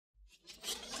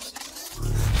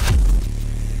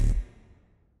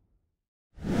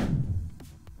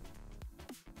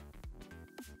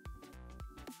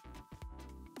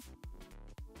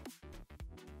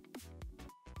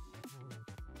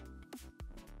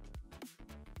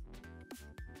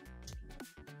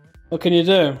What can you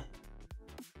do?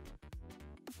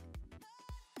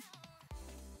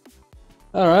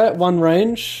 Alright, one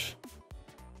range.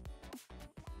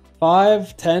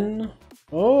 5, 10.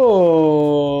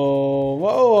 Oh,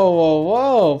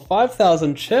 whoa.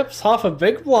 5,000 chips, half a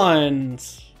big blind.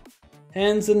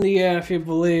 Hands in the air if you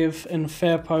believe in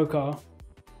fair poker.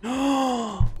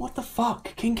 What the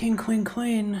fuck? King, king, queen,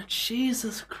 queen.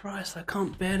 Jesus Christ, I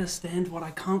can't bear to stand what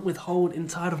I can't withhold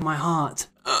inside of my heart.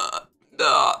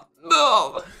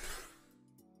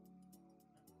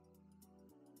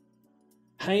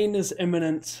 Pain is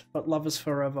imminent, but love is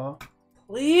forever.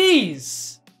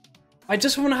 Please! I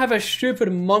just want to have a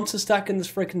stupid monster stack in this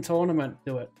freaking tournament.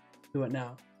 Do it. Do it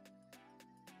now.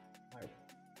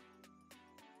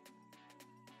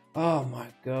 Oh my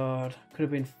god. Could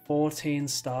have been 14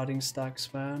 starting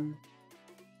stacks, man.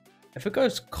 If it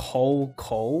goes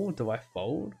coal, do I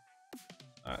fold?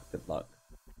 Alright, good luck.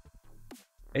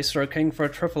 Ace or a king for a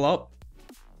triple up.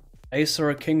 Ace or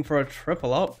a king for a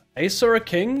triple up. Ace or a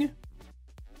king?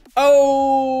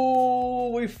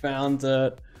 Oh, we found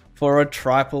it. For a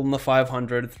triple in the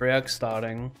 500, 3x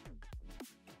starting.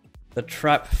 The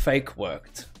trap fake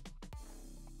worked.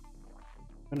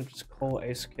 I'm gonna just call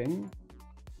ace king.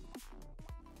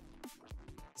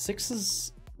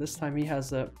 Sixes, this time he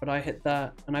has it, but I hit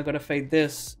that and I gotta fade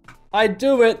this. I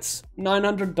do it!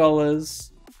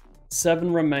 $900.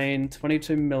 7 remain,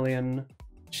 22 million.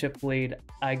 Chip lead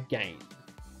again.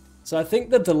 So I think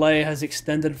the delay has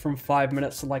extended from 5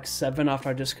 minutes to like 7 after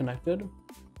I disconnected.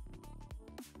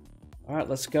 Alright,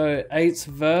 let's go. 8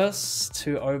 verse,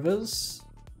 2 overs.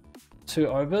 2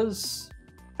 overs.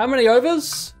 How many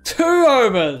overs? 2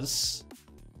 overs!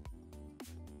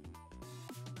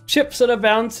 Chips at a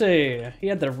bounty. He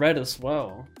had the red as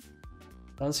well.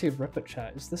 Does he rip it,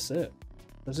 chat? Is this it?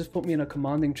 Does this put me in a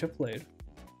commanding chip lead?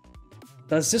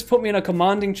 Does this put me in a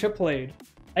commanding chip lead?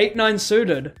 8-9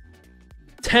 suited.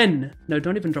 10. No,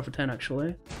 don't even drop a 10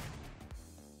 actually.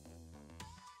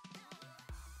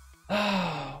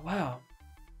 Oh, wow.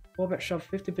 4-bet shove,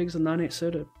 50 bigs and 9-8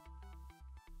 suited.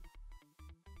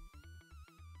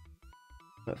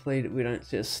 Hopefully we don't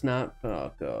see a snap.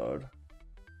 Oh god.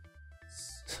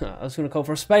 I was gonna call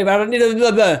for a spade, but I don't need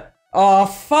a... Oh,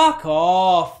 fuck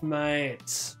off,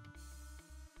 mate.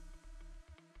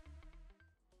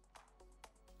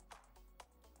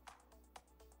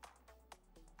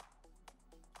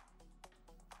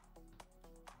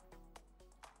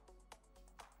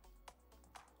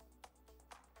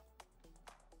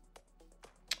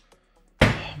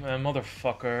 Man,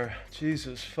 motherfucker.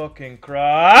 Jesus fucking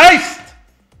Christ!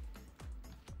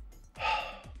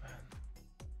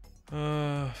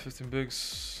 15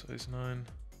 bigs, ace 9.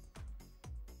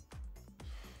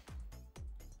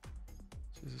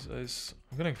 Jesus, ace.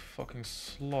 I'm getting fucking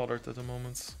slaughtered at the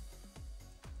moment.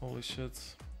 Holy shit.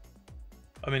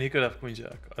 I mean, he could have queen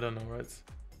jack. I don't know, right?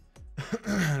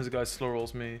 This guy slow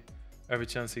rolls me every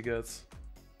chance he gets.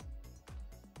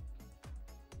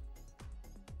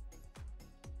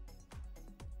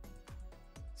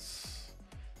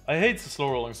 I hate the slow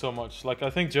rolling so much. Like,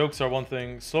 I think jokes are one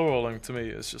thing. Slow rolling to me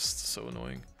is just so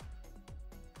annoying.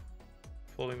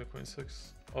 Folding the queen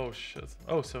 6. Oh shit.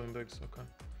 Oh, 7 bigs. Okay.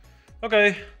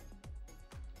 Okay.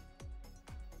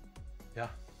 Yeah.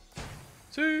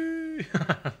 See.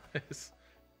 Nice.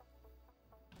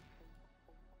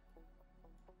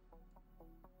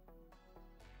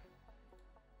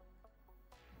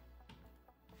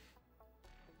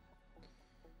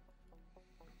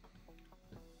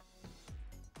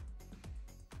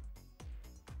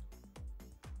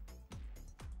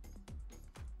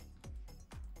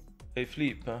 Hey,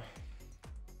 flip.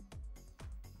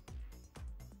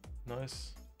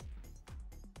 Nice.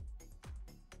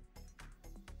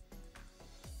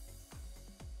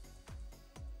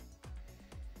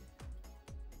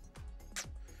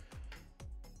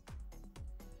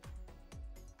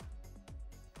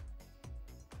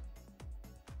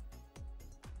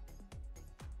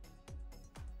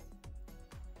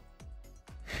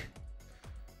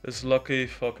 This lucky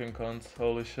fucking cunt.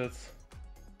 Holy shit.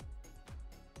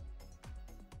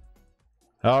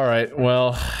 All right,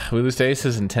 well, we lose to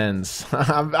aces and tens.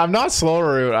 I'm not slow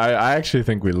root. I actually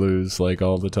think we lose like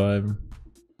all the time.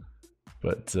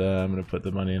 But I'm gonna put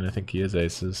the money in. I think he is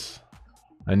aces.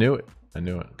 I knew it. I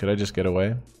knew it. Could I just get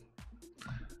away?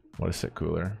 What a sick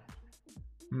cooler.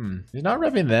 He's not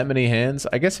repping that many hands.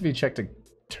 I guess if you checked a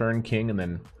turn king and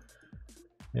then,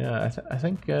 yeah, I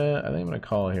think I'm gonna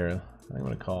call here. I think I'm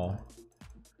gonna call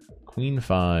queen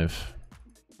 5.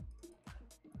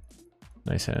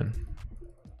 Nice hand.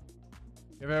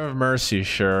 You ever have mercy,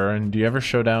 sure. And do you ever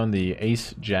show down the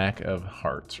ace jack of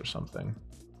hearts or something?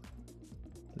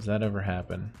 Does that ever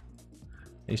happen?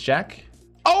 Ace Jack.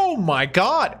 Oh my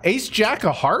god! Ace Jack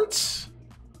of hearts?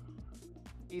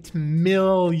 8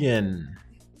 million.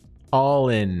 All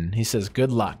in. He says,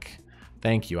 good luck.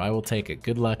 Thank you. I will take it.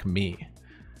 Good luck, me.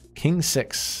 King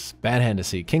 6. Bad hand to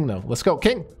see. King, though. Let's go.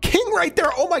 King. King right there.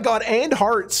 Oh my god. And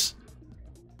hearts.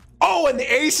 Oh, and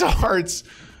the ace of hearts.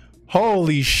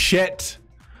 Holy shit.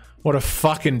 What a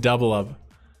fucking double up.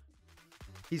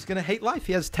 He's going to hate life.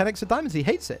 He has 10x of diamonds. He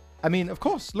hates it. I mean, of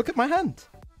course. Look at my hand.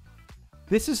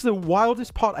 This is the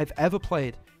wildest pot I've ever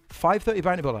played. 530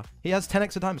 bounty builder. He has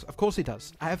 10x of diamonds. Of course he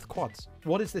does. I have the quads.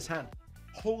 What is this hand?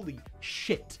 Holy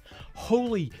shit.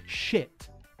 Holy shit.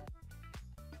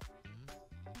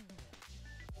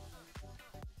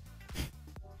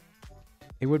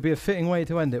 It would be a fitting way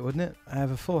to end it, wouldn't it? I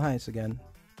have a full house again.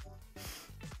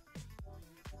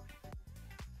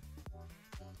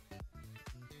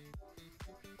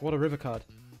 What a river card.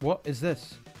 What is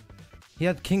this? He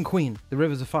had king queen. The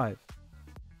river's a 5.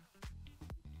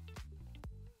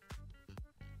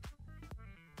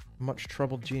 Much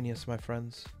troubled genius, my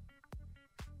friends.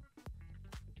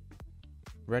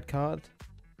 Red card.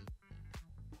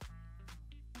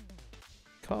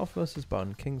 Calf versus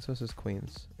bun. Kings versus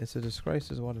queens. It's a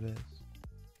disgrace is what it is.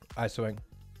 I swing.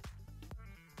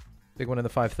 Big one in the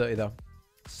 530 though.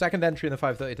 Second entry in the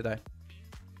 530 today.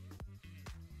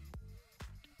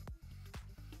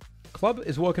 Club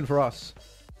is working for us.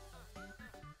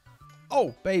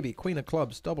 Oh, baby. Queen of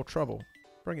clubs. Double trouble.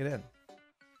 Bring it in.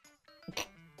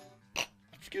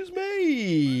 Excuse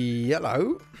me.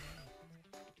 Hello.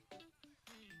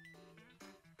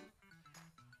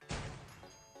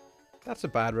 That's a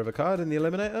bad river card in the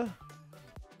eliminator.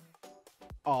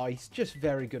 Oh, he's just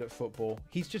very good at football.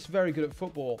 He's just very good at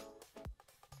football.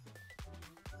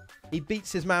 He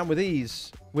beats his man with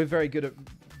ease. We're very good at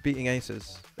beating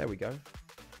aces. There we go.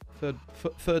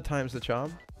 Third time's the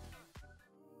charm.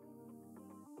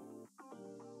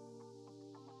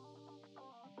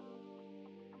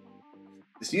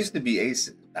 This used to be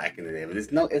aces back in the day, but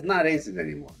it's not aces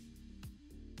anymore.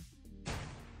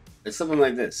 It's something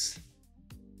like this.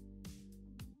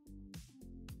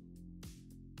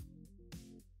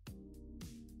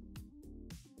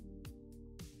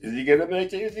 Is he gonna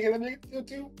make it? Is he gonna make it?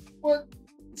 2, 1,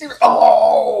 0.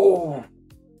 Oh!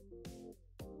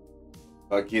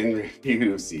 Fucking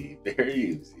easy. Very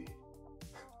easy.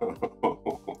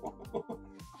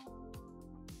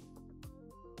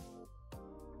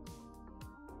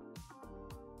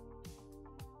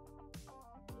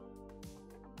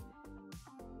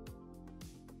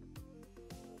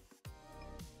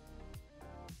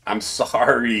 I'm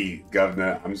sorry,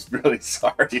 Governor. I'm really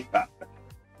sorry about that.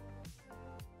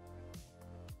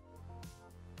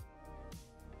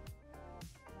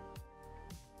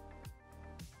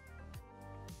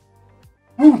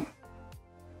 Whew.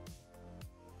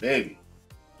 Baby.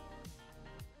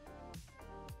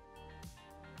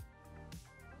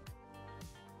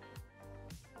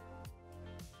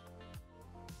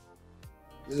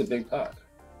 This is a big pot.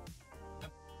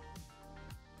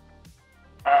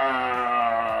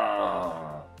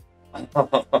 Oh,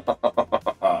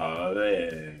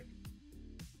 man.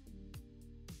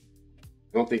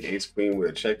 I don't think ace queen would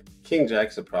have checked. King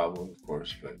jack's a problem, of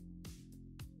course, but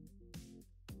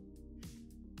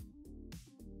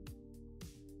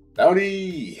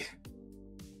bounty!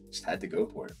 Just had to go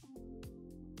for it.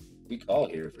 We call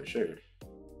here for sure.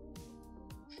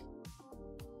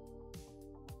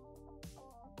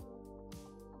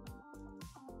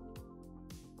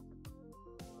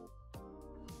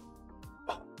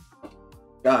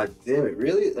 God damn it,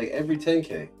 really? Like every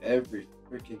 10K. Every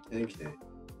freaking 10K.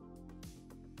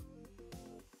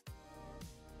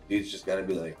 Dude's just gotta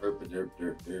be like, herp, derp,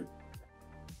 derp, derp.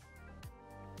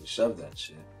 Shove that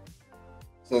shit.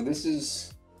 So this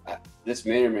is, this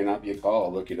may or may not be a call.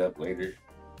 I'll look it up later.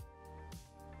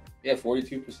 Yeah,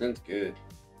 42% is good.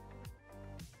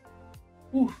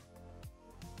 Whew.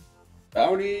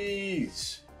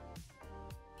 Bounties!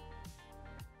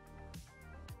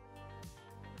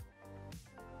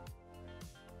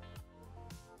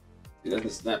 See, that's a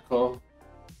snap call.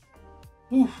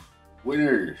 Whew.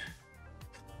 Winner.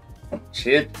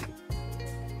 Chip.